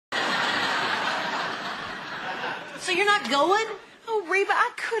So you're not going? Oh, Reba,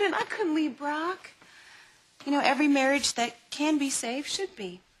 I couldn't leave Brock. You know, every marriage that can be saved should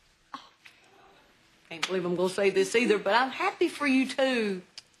be. Can't believe I'm going to say this either, but I'm happy for you two.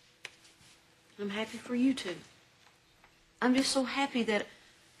 I'm happy for you two. I'm just so happy that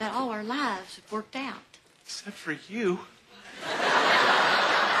all our lives have worked out. Except for you.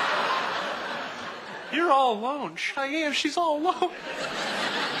 You're all alone. Cheyenne, she's all alone.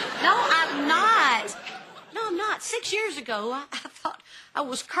 No, I'm not. No, I'm not. 6 years ago, I thought I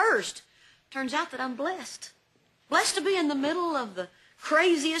was cursed. Turns out that I'm blessed. Blessed to be in the middle of the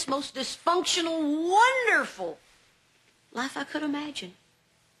craziest, most dysfunctional, wonderful life I could imagine.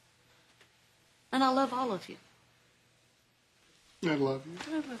 And I love all of you. I love you.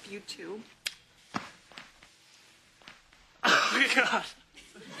 I love you, too. Oh, my God.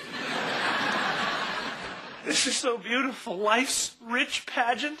 This is so beautiful. Life's rich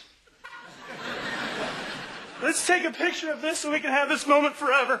pageant. Let's take a picture of this so we can have this moment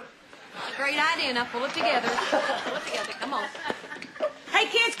forever. Great idea. Now pull it together. Pull it together. Come on. Hey,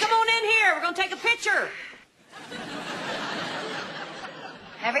 kids, come on in here. We're going to take a picture.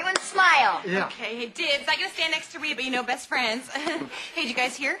 Everyone smile. Yeah. Okay, hey, Dibs, I gotta stand next to Reba, you know, best friends. Hey, did you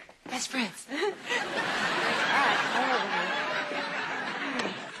guys hear? Best friends. All right.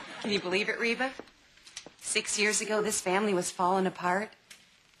 Can you believe it, Reba? 6 years ago, this family was falling apart.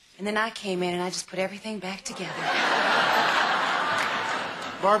 And then I came in and I just put everything back together.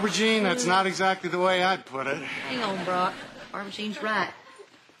 Barbara Jean, that's not exactly the way I'd put it. Hang on, Brock. Barbara Jean's right.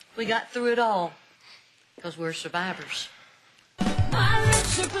 We got through it all because we're survivors. My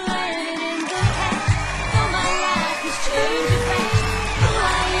lips are blinded in the past, though my life is changing fast. Who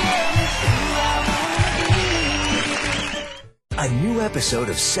I am is who I wanna be. A new episode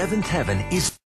of Seventh Heaven is